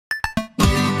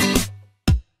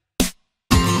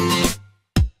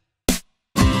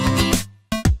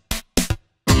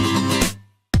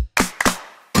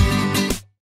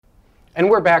And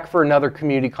we're back for another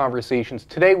Community Conversations.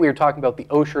 Today we are talking about the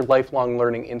Osher Lifelong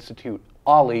Learning Institute,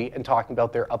 OLLI, and talking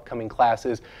about their upcoming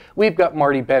classes. We've got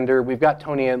Marty Bender, we've got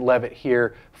Toniann Leavitt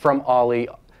here from OLLI.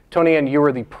 Toniann, you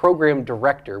are the program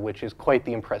director, which is quite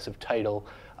the impressive title.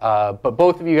 But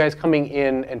both of you guys coming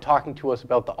in and talking to us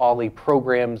about the OLLI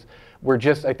programs. We're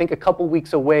just, I think, a couple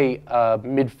weeks away.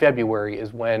 Mid-February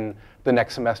is when the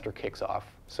next semester kicks off.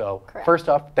 So Correct. First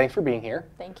off, thanks for being here.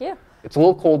 Thank you. It's a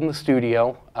little cold in the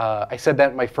studio. I said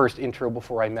that in my first intro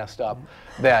before I messed up,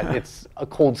 that it's a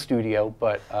cold studio,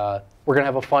 but we're gonna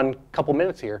have a fun couple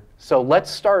minutes here. So let's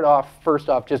start off, first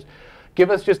off, just give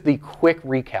us just the quick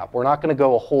recap. We're not gonna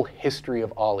go a whole history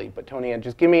of OLLI, but Toniann,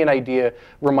 just give me an idea,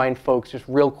 remind folks just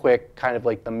real quick, kind of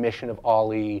like the mission of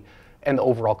OLLI and the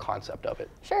overall concept of it.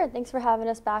 Sure, thanks for having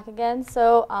us back again.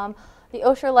 So the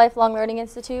Osher Lifelong Learning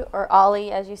Institute, or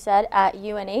OLLI as you said, at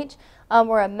UNH,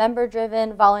 we're a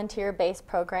member-driven, volunteer-based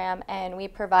program, and we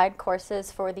provide courses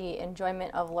for the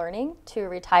enjoyment of learning to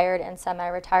retired and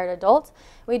semi-retired adults.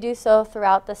 We do so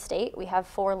throughout the state. We have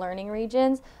 4 learning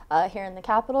regions here in the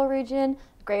Capital Region,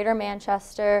 Greater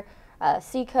Manchester,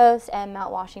 Seacoast, and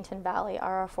Mount Washington Valley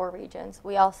are our 4 regions.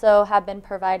 We also have been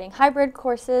providing hybrid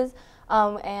courses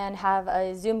and have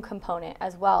a Zoom component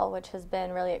as well, which has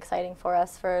been really exciting for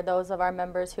us for those of our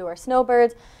members who are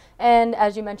snowbirds. And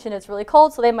as you mentioned, it's really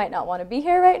cold, so they might not want to be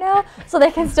here right now, so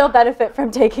they can still benefit from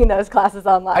taking those classes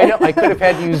online. I know, I could have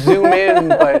had you Zoom in,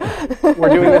 but we're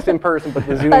doing this in person, but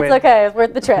the Zoom That's in. That's okay, it's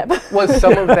worth the trip. Was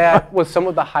some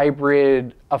of the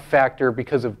hybrid a factor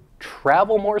because of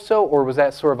travel more so, or was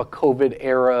that sort of a COVID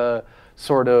era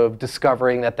sort of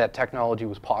discovering that that technology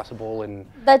was possible? And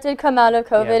that did come out of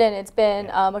COVID, Yeah. and it's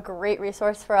been a great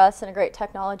resource for us and a great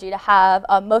technology to have.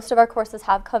 Most of our courses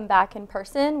have come back in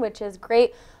person, which is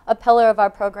great. A pillar of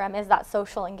our program is that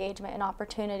social engagement and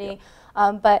opportunity,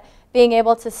 but being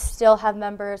able to still have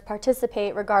members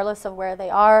participate regardless of where they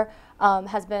are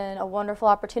has been a wonderful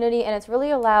opportunity, and it's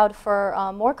really allowed for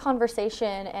more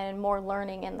conversation and more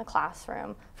learning in the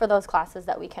classroom for those classes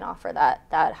that we can offer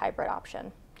that hybrid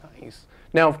option. Nice.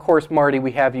 Now, of course, Marty,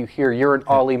 we have you here. You're an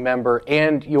OLLI member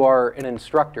and you are an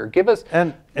instructor. Give us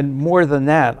and more than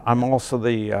that, I'm also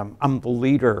the I'm the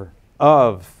leader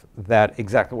of that,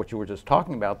 exactly what you were just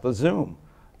talking about, the Zoom,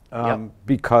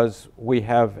 because we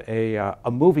have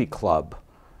a movie club.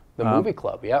 The movie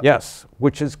club, yeah. Yes,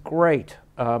 which is great.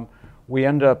 We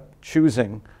end up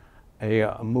choosing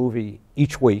a movie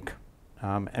each week,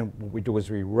 and what we do is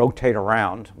we rotate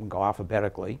around and go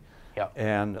alphabetically. Yep.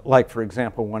 And like, for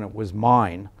example, when it was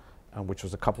mine, which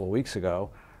was a couple of weeks ago,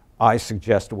 I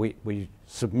suggest we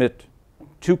submit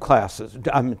 2 classes,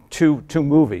 two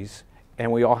movies,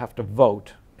 and we all have to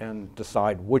vote and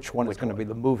decide which one is going to be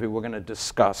the movie we're going to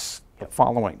discuss the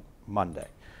following Monday.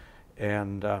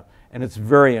 And it's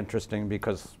very interesting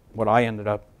because what I ended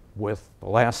up with the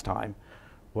last time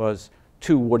was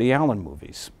 2 Woody Allen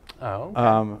movies. Oh,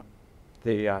 okay.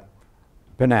 The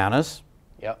Bananas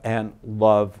Yep. and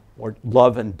Love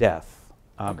and Death.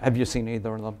 Have you seen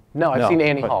either of them? No, I've seen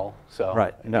Annie Hall. So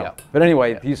right, no. yeah. But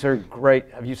anyway, these are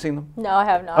great. Have you seen them? No, I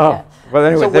have not yet. Well,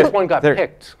 anyway, So which one got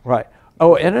picked? Right.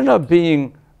 Oh, it ended up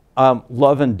being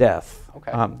Love and Death.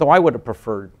 Okay. Though I would have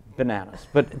preferred Bananas,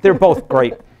 but they're both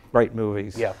great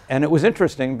movies. Yeah. And it was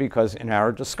interesting because in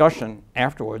our discussion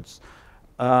afterwards,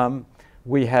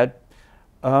 we had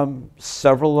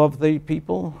several of the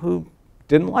people who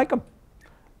didn't like them.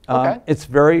 Okay.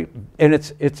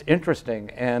 It's interesting,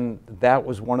 and that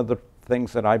was one of the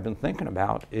things that I've been thinking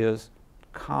about is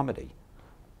comedy.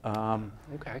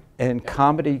 Okay. And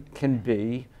comedy can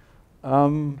be,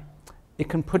 it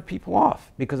can put people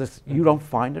off because you don't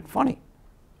find it funny.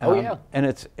 Oh yeah. And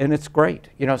it's great,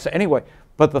 you know. So anyway,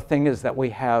 but the thing is that we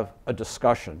have a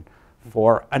discussion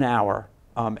for an hour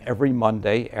every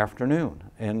Monday afternoon,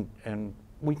 and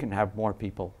we can have more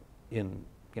people in.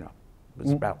 You know,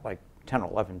 it's about like 10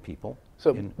 or 11 people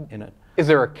in it. Is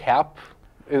there a cap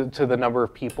to the number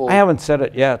of people? I haven't said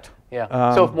it yet.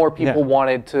 Yeah. So if more people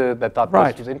wanted to, that thought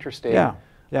Right. this was interesting, Yeah.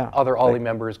 other OLLI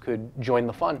members could join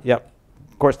the fun. Yep.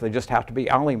 Of course, they just have to be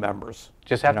OLLI members.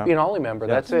 Just have to be an OLLI member.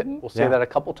 Yeah. That's it. We'll say that a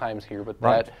couple times here, but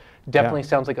Right. that definitely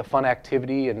sounds like a fun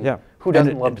activity, and Yeah. who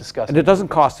doesn't love discussing? And it doesn't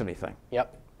cost anything.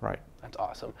 Yep. Right. That's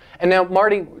awesome. And now,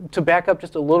 Marty, to back up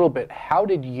just a little bit, how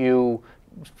did you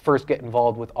first get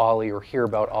involved with OLLI or hear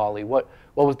about OLLI? What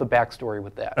was the backstory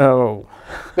with that? Oh.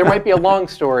 There might be a long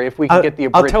story if we could get the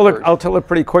abridged version. I'll tell it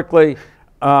pretty quickly.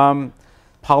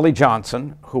 Polly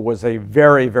Johnson, who was a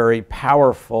very, very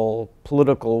powerful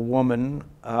political woman,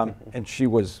 and she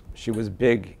was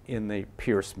big in the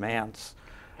Pierce Manse.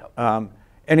 Yep.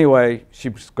 Anyway, she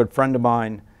was a good friend of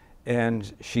mine,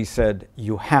 and she said,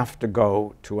 "You have to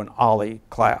go to an OLLI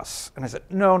class." And I said,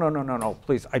 "No, no, no, no, no,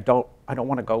 please, I don't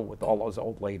want to go with all those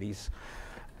old ladies."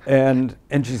 And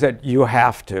she said, "You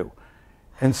have to."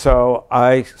 And so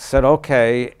I said,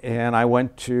 okay, and I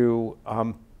went to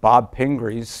Bob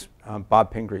Pingree's.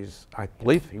 Bob Pingree's, I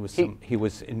believe he was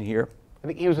in here. I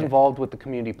think he was involved with the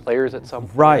community players at some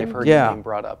point. Right. I've heard Yeah. his name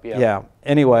brought up. Yeah. Yeah.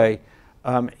 Anyway,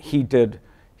 he did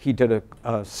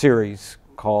a series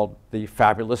called the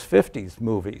Fabulous 50s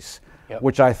Movies, Yep.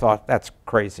 which I thought, that's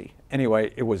crazy.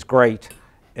 Anyway, it was great,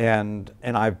 and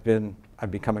I've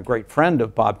become a great friend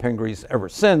of Bob Pingree's ever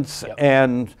since, Yep.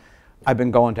 and I've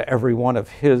been going to every one of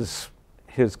his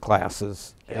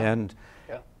classes, Yeah.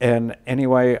 and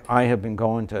anyway, I have been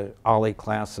going to OLLI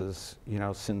classes,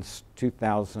 since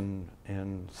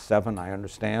 2007, I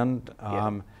understand,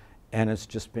 and it's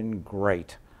just been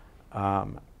great. I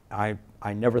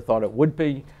never thought it would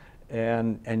be,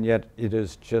 and yet it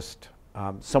is just,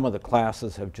 some of the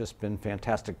classes have just been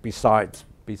fantastic besides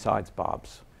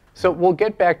Bob's. So we'll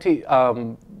get back to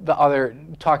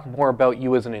talking more about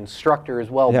you as an instructor as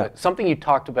well, Yeah. but something you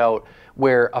talked about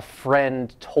where a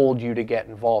friend told you to get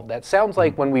involved. That sounds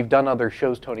like when we've done other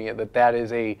shows, Toniann, that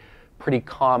is a pretty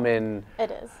common...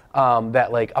 It is.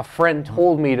 That like a friend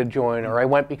told me to join, or I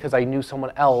went because I knew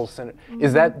someone else. And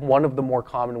is that one of the more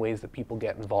common ways that people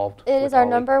get involved? It is with our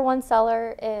OLLI? #1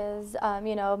 seller is,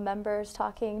 members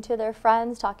talking to their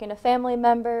friends, talking to family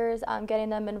members, getting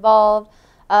them involved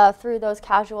through those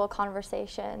casual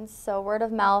conversations. So word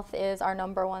of mouth is our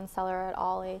 #1 seller at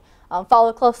OLLI.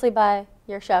 Followed closely by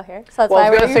your show here. So that's why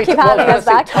we keep having us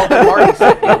back. Tell them Marty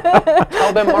sent you.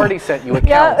 Tell them Marty sent you. It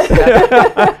counts.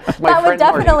 That would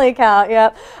definitely count.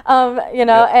 Yep.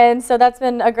 And so that's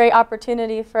been a great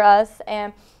opportunity for us.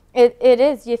 And it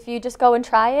is, if you just go and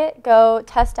try it, go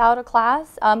test out a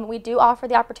class. We do offer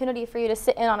the opportunity for you to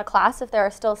sit in on a class if there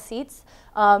are still seats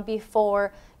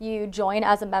before you join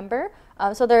as a member.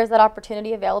 So there is that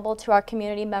opportunity available to our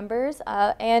community members.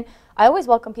 And I always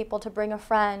welcome people to bring a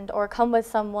friend or come with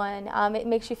someone. It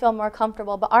makes you feel more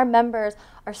comfortable. But our members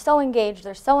are so engaged,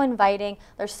 they're so inviting,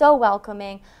 they're so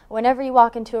welcoming. Whenever you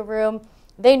walk into a room,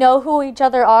 they know who each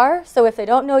other are. So if they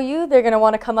don't know you, they're going to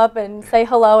want to come up and say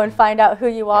hello and find out who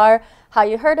you are, how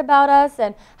you heard about us,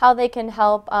 and how they can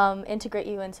help integrate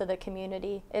you into the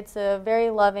community. It's a very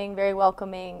loving, very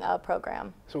welcoming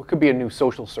program. So it could be a new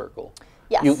social circle.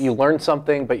 Yes. You learn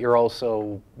something, but you're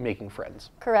also making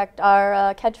friends. Correct.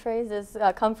 Our catchphrase is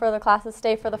come for the classes,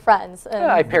 stay for the friends. And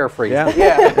I paraphrased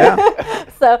Yeah. it. Yeah.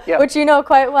 so, Yep. which you know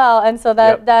quite well. And so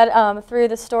Yep. that through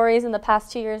the stories in the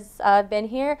past 2 years I've been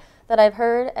here that I've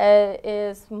heard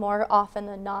is more often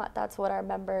than not, that's what our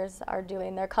members are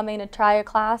doing. They're coming to try a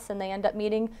class and they end up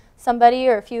meeting somebody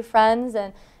or a few friends,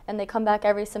 and they come back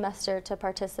every semester to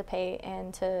participate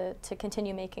and to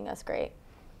continue making us great.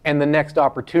 And the next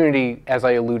opportunity, as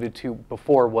I alluded to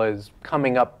before, was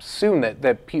coming up soon,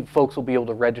 that folks will be able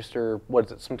to register, what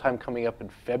is it, sometime coming up in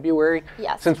February?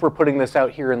 Yes. Since we're putting this out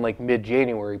here in like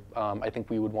mid-January, I think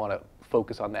we would want to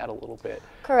focus on that a little bit.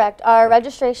 Correct. Our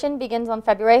registration begins on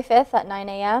February 5th at 9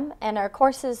 a.m. and our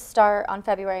courses start on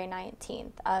February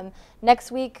 19th.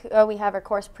 Next week we have our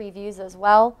course previews as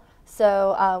well,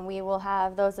 so we will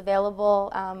have those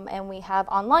available, and we have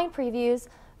online previews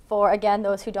for, again,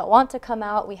 those who don't want to come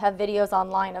out. We have videos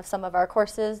online of some of our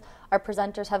courses. Our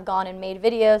presenters have gone and made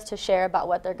videos to share about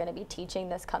what they're going to be teaching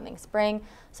this coming spring,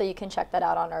 so you can check that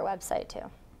out on our website too.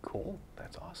 Cool,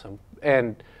 that's awesome.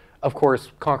 And of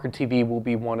course, Concord TV will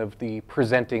be one of the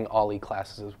presenting OLLI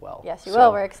classes as well. Yes, you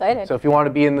will. We're excited. So if you want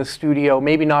to be in the studio,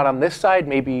 maybe not on this side,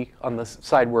 maybe on the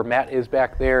side where Matt is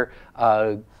back there,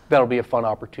 that'll be a fun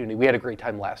opportunity. We had a great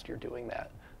time last year doing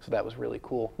that. So that was really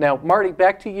cool. Now, Marty,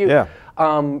 back to you. Yeah.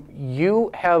 You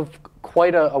have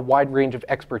quite a wide range of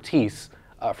expertise,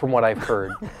 from what I've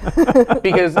heard.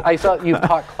 Because I saw you've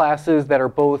taught classes that are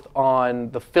both on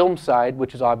the film side,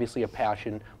 which is obviously a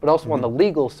passion, but also on the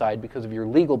legal side because of your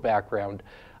legal background.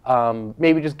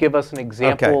 Maybe just give us an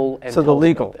example. Okay. And So the tell us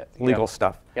legal about that. legal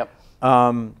stuff. Yep.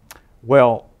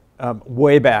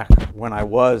 Way back when I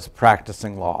was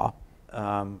practicing law,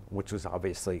 which was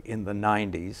obviously in the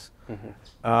 90s,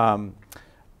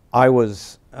 I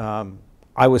was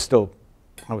still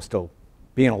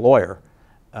being a lawyer,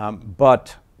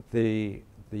 but the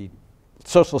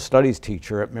social studies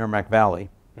teacher at Merrimack Valley,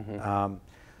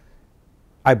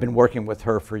 I've been working with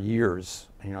her for years,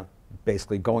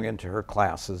 basically going into her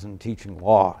classes and teaching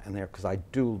law in there because I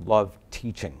do love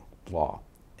teaching law.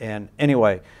 And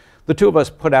anyway, the two of us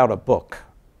put out a book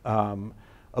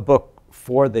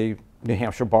for the New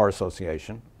Hampshire Bar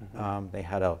Association. They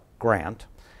had a grant,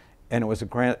 and it was a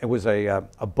grant. It was a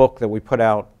book that we put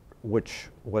out which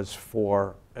was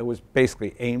it was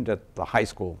basically aimed at the high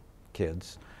school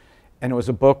kids. And it was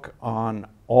a book on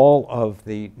all of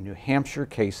the New Hampshire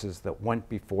cases that went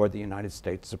before the United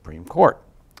States Supreme Court.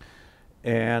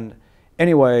 And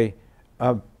anyway,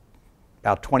 about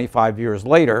 25 years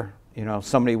later,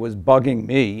 somebody was bugging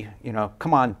me,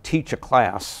 come on, teach a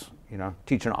class,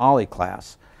 teach an OLLI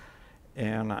class.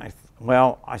 And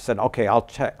I said, okay,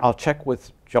 I'll check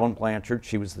with Joan Blanchard.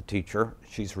 She was the teacher.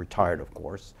 She's retired, of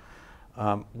course.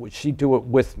 Would she do it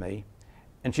with me?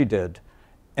 And she did.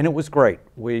 And it was great.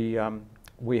 We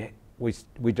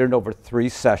did it over 3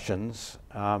 sessions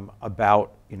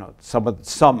about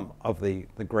some of the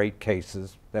great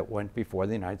cases that went before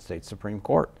the United States Supreme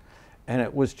Court, and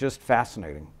it was just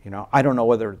fascinating. I don't know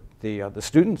whether the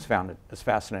students found it as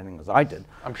fascinating as I did.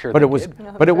 I'm sure but they it was, did.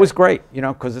 No, but it sure. was great.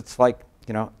 Because it's like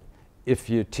if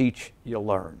you teach, you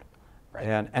learn, Right.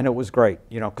 and it was great.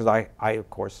 Because I of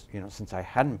course since I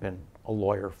hadn't been a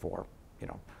lawyer for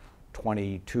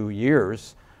 22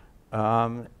 years.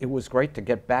 It was great to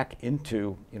get back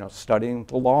into studying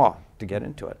the law, to get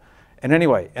into it. And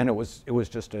anyway, it was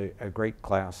just a great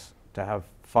class to have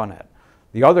fun at.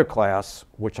 The other class,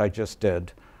 which I just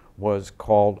did, was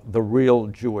called The Real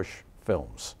Jewish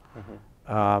Films.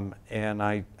 Mm-hmm. And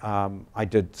I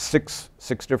did six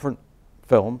different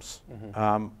films,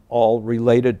 mm-hmm. All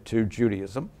related to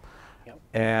Judaism. Yep.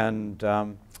 And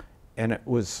it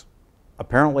was,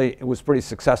 apparently it was pretty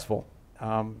successful.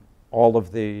 All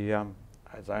of the,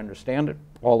 as I understand it,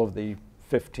 all of the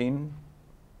 15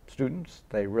 students,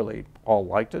 they really all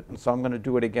liked it. And so I'm going to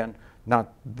do it again,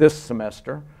 not this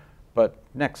semester, but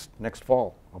next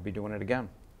fall. I'll be doing it again.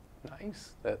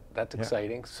 Nice. That's Yeah.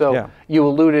 exciting. So Yeah. you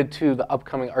alluded to the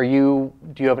upcoming,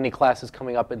 do you have any classes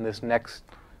coming up in this next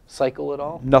cycle at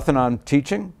all? Nothing on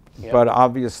teaching, Yep. but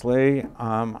obviously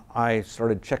I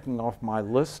started checking off my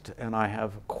list, and I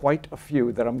have quite a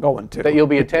few that I'm going to. That you'll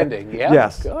be attending, yeah?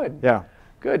 Yes. Good. Yeah.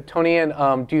 Good.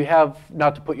 Toniann, do you have,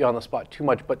 not to put you on the spot too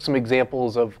much, but some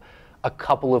examples of a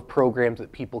couple of programs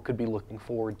that people could be looking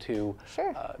forward to?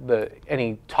 Sure.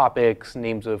 Any topics,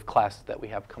 names of classes that we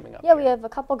have coming up? Yeah, we have a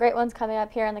couple great ones coming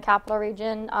up here in the Capital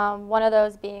Region. One of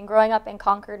those being Growing Up in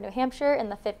Concord, New Hampshire in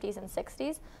the 50s and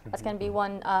 60s. That's going to be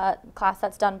one class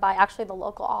that's done by actually the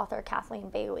local author,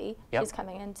 Kathleen Bailey. Yep. She's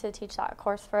coming in to teach that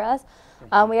course for us.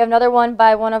 We have another one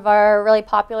by one of our really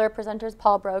popular presenters,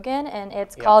 Paul Brogan, and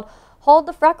it's Yep. called Hold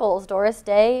the Freckles, Doris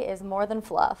Day is More Than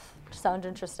Fluff. Which sounds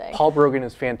interesting. Paul Brogan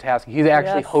is fantastic. He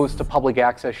actually Yes. hosts a public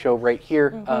access show right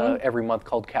here every month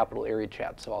called Capital Area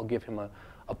Chat, so I'll give him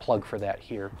a plug for that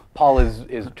here. Paul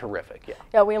is terrific, yeah.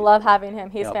 Yeah, we love having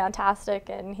him. He's Yep. fantastic,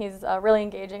 and he's really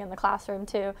engaging in the classroom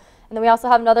too. And then we also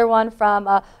have another one from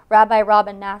Rabbi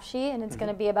Robin Nafshi, and it's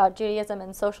going to be about Judaism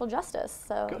and social justice.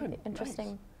 So Good,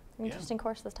 interesting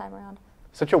course this time around.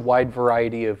 Such a wide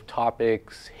variety of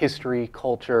topics, history,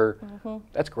 culture.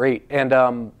 That's great.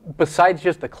 And besides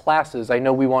just the classes, I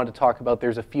know we wanted to talk about,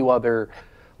 there's a few other,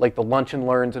 like the lunch and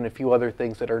learns and a few other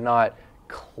things that are not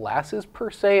classes per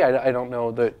se. I don't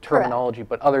know the terminology,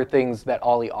 but other things that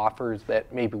OLLI offers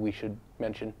that maybe we should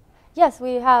mention. Yes,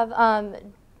 we have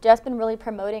just been really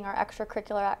promoting our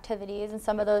extracurricular activities, and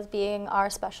some of those being our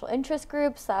special interest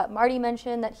groups that Marty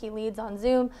mentioned that he leads on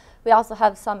Zoom. We also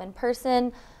have some in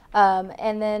person.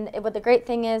 And then what the great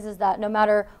thing is that no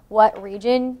matter what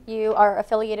region you are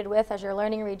affiliated with as your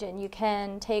learning region, you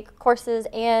can take courses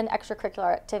and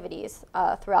extracurricular activities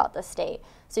throughout the state.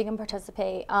 So you can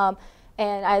participate.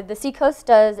 And the Seacoast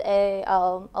does a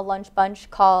lunch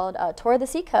bunch called Tour the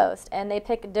Seacoast, and they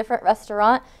pick a different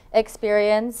restaurant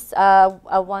experience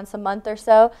once a month or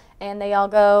so, and they all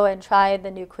go and try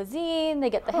the new cuisine. They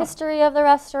get the history of the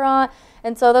restaurant,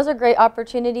 and so those are great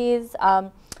opportunities.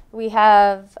 We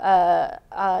have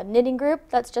a knitting group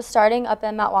that's just starting up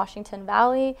in Mount Washington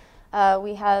Valley.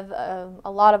 We have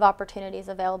a lot of opportunities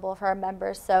available for our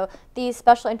members. So these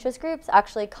special interest groups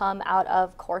actually come out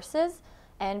of courses,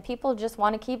 and people just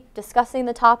want to keep discussing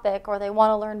the topic or they want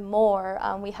to learn more.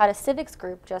 We had a civics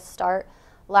group just start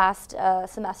last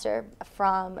semester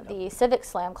from the Civic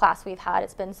Slam class we've had.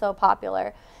 It's been so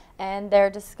popular. And they're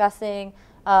discussing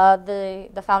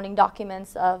the founding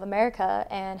documents of America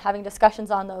and having discussions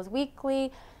on those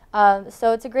weekly.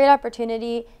 So it's a great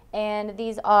opportunity, and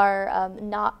these are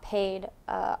not paid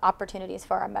opportunities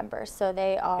for our members. So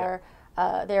they are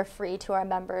they're free to our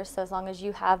members. So as long as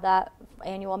you have that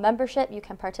annual membership, you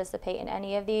can participate in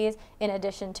any of these in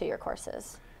addition to your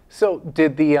courses. So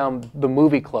did the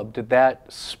movie club, did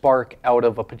that spark out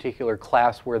of a particular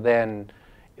class where then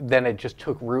it just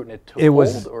took root and it took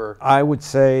hold? Or? I would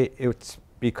say it's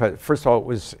because, first of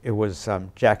all, it was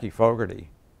Jackie Fogarty,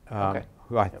 Okay.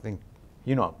 who I think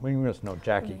you must know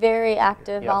Jackie. Very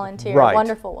active Yep. volunteer, Right.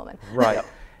 wonderful woman. Right. Yep.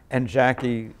 And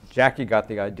Jackie got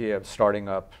the idea of starting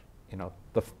up,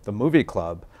 the movie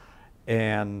club,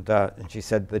 and she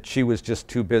said that she was just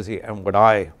too busy, and would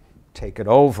I take it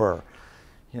over?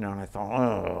 And I thought,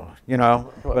 oh,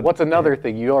 But What's another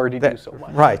thing? You already do so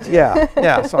much. Right. Yeah.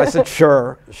 Yeah. So I said,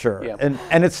 sure. Yeah.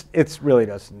 And it's really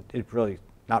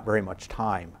not very much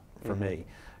time for me,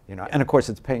 And of course,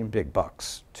 it's paying big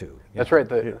bucks too. That's right.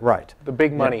 Right. The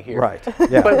big money here. Right.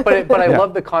 Yeah. But I Yeah.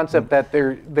 love the concept that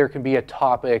there can be a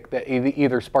topic that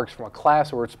either sparks from a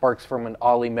class or it sparks from an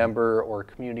OLLI member or a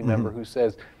community member who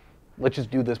says, let's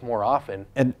just do this more often.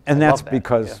 And I that's love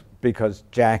that. because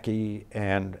Jackie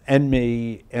and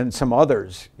me and some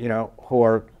others, we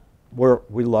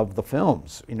love the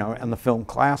films, and the film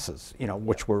classes,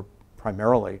 which were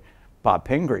primarily Bob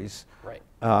Pingree's. Right.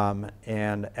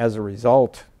 And as a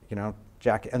result,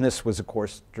 Jackie, and this was, of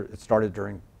course, it started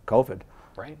during COVID.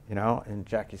 Right. And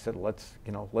Jackie said, let's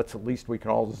at least we can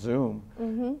all Zoom.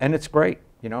 And it's great,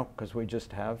 because we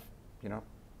just have,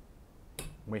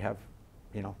 we have,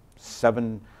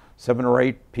 7 or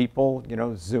 8 people,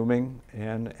 Zooming,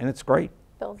 and it's great.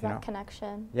 Builds that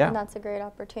connection. Yeah. And that's a great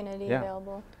opportunity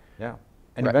available. Yeah.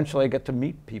 And Right. eventually I get to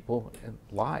meet people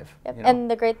live. Yep. And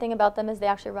the great thing about them is they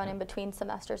actually run in between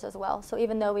semesters as well. So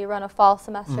even though we run a fall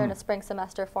semester and a spring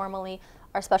semester formally,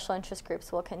 our special interest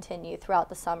groups will continue throughout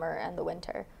the summer and the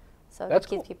winter. So That's it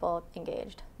keeps cool. people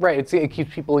engaged. Right. It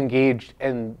keeps people engaged,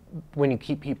 and when you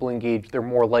keep people engaged, they're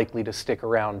more likely to stick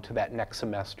around to that next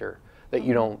semester. That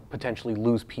you don't potentially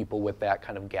lose people with that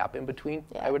kind of gap in between,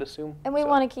 Yeah. I would assume. And we So,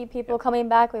 want to keep people coming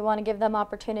back. We want to give them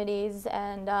opportunities,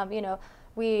 and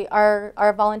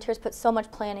our volunteers put so much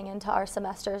planning into our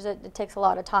semesters. It takes a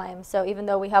lot of time. So even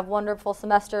though we have wonderful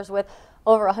semesters with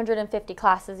over 150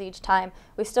 classes each time,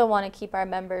 we still want to keep our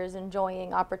members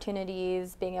enjoying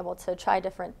opportunities, being able to try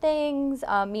different things,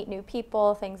 meet new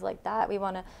people, things like that. We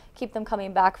want to keep them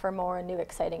coming back for more new,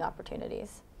 exciting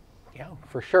opportunities. Yeah,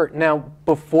 for sure. Now,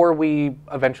 before we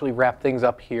eventually wrap things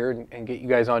up here and get you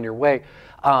guys on your way,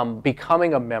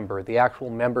 becoming a member, the actual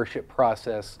membership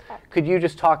process, could you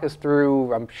just talk us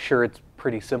through, I'm sure it's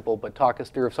pretty simple, but talk us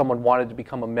through if someone wanted to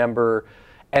become a member,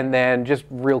 and then just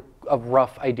a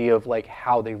rough idea of like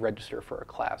how they register for a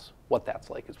class, what that's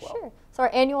like as well. Sure. So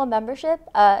our annual membership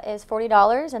is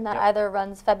 $40, and that either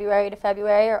runs February to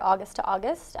February or August to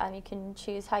August. You can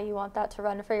choose how you want that to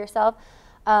run for yourself.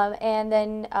 And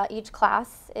then each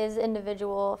class is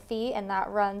individual fee, and that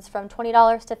runs from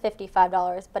 $20 to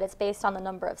 $55, but it's based on the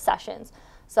number of sessions.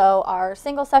 So our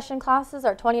single session classes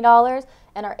are $20,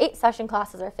 and our 8 session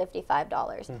classes are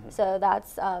 $55. So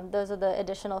that's those are the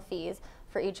additional fees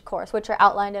for each course, which are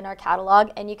outlined in our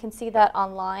catalog, and you can see that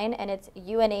online, and it's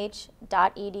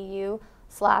unh.edu/OLLI,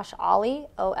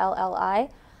 OLLI.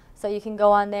 So you can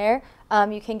go on there.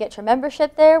 You can get your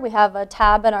membership there. We have a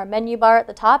tab in our menu bar at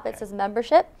the top. It says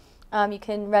membership. You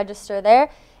can register there.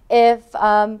 If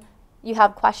you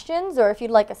have questions or if you'd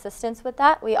like assistance with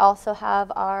that, we also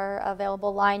have our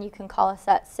available line. You can call us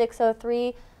at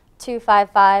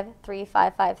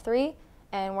 603-255-3553,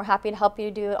 and we're happy to help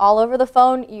you do it all over the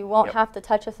phone. You won't have to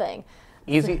touch a thing.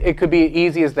 Easy. It could be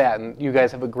easy as that, and you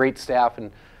guys have a great staff.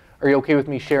 And are you okay with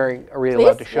me sharing? Are we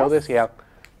allowed to show this? Yeah.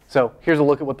 So here's a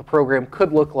look at what the program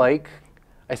could look like.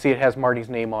 I see it has Marty's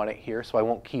name on it here, so I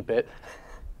won't keep it.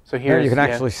 So Here here's, you can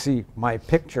actually see my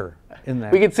picture in there.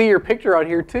 we can see your picture out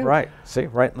here too. Right, see,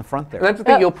 right in the front there. And that's the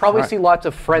thing, you'll probably Right. see lots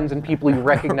of friends and people you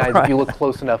recognize if you look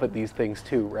close enough at these things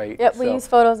too, right? Yep, we So- use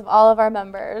photos of all of our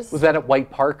members. Was that at White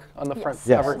Park on the front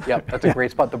Yes. cover? Yes. Yep, that's a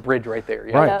great spot, the bridge right there.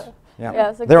 Yeah. Right. Yeah. Yeah. Yeah,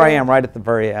 it's a There I great- am, right at the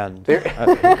very end. They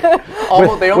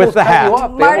almost the cut hat. you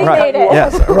off. They Marty almost made cut you it. off.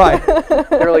 Yes, right.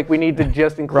 They're like, we need to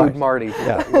just include Right. Marty. For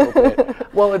Yeah. that little bit.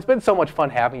 Well, it's been so much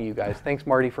fun having you guys. Thanks,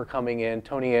 Marty, for coming in.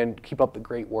 Toniann, keep up the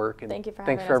great work. And Thank you for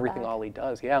thanks having for us everything back. OLLI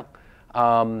does. Yeah.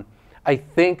 I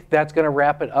think that's going to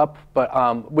wrap it up,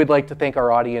 but we'd like to thank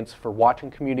our audience for watching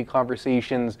Community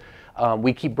Conversations.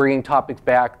 We keep bringing topics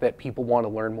back that people want to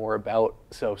learn more about.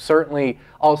 So certainly,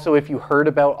 also, if you heard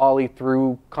about OLLI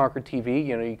through Concord TV,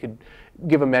 you could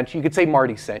give a mention. You could say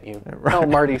Marty sent you. Right. Tell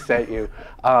Marty sent you.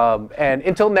 And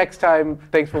until next time,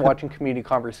 thanks for watching Community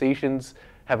Conversations.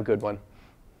 Have a good one.